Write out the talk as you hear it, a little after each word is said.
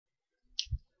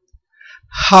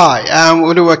Hi, I'm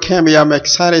Oluwakemi. I'm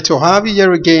excited to have you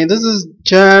here again. This is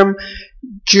JAMB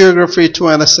Geography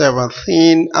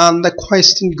 2017, and the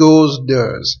question goes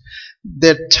thus: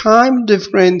 the time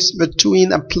difference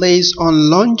between a place on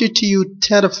longitude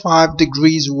 35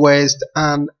 degrees west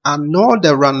and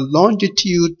another on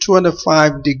longitude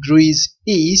 25 degrees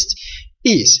east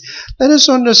is. Let us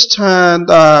understand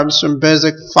some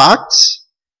basic facts.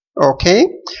 Okay,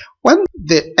 when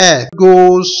the earth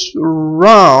goes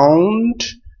round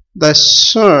the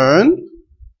sun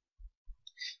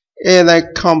in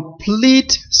a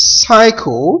complete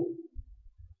cycle,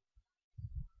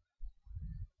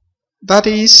 that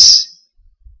is,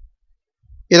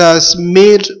 it has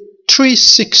made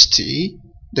 360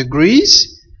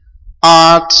 degrees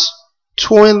at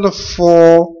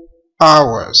 24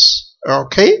 hours.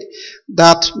 Okay,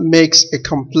 that makes a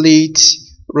complete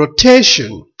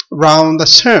rotation around the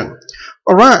sun.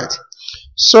 Alright,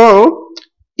 so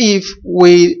if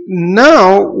we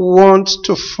now want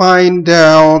to find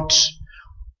out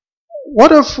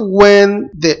what if when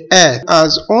the earth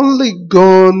has only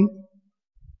gone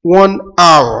 1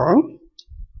 hour,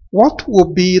 what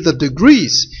will be the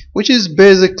degrees, which is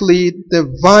basically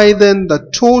dividing the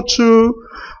total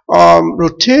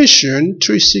rotation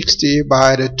 360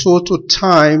 by the total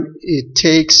time it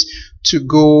takes to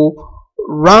go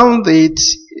round it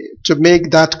to make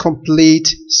that complete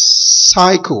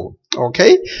cycle.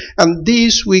 Okay, and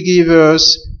this will give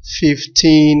us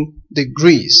 15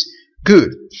 degrees. Good.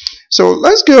 So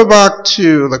let's go back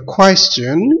to the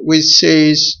question, which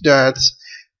says that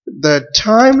the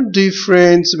time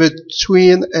difference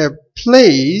between a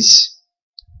place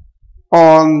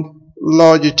on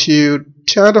longitude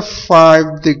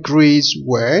 35 degrees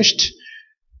west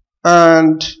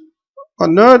and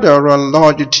another on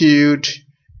longitude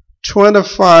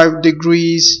 25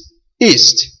 degrees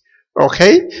east.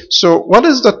 Okay, so what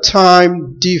is the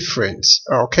time difference?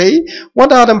 Okay, what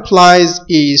that implies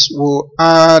is we'll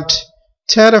add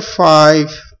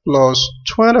 35 plus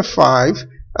 25,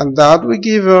 and that will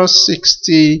give us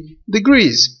 60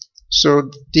 degrees.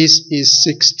 So this is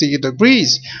 60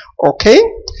 degrees. Okay,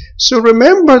 so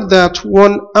remember that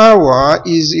 1 hour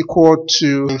is equal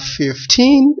to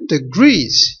 15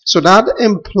 degrees. So that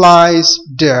implies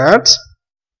that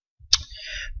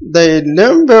the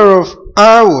number of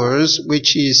hours,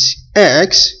 which is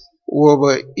x, will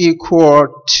be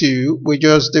equal to, we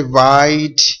just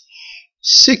divide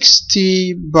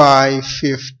 60 by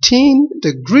 15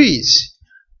 degrees.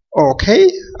 Okay,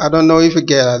 I don't know if you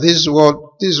get it. This is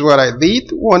what I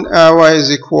did. 1 hour is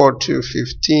equal to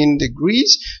 15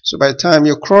 degrees. So by the time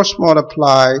you cross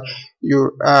multiply,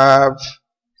 you have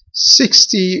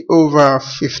 60 over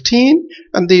 15,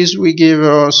 and this will give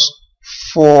us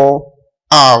 4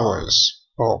 hours.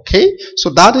 Okay, so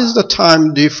that is the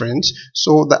time difference.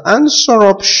 So the answer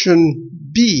option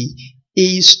B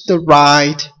is the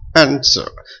right answer.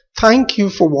 Thank you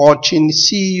for watching.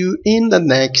 See you in the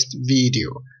next video.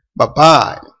 Bye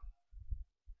bye.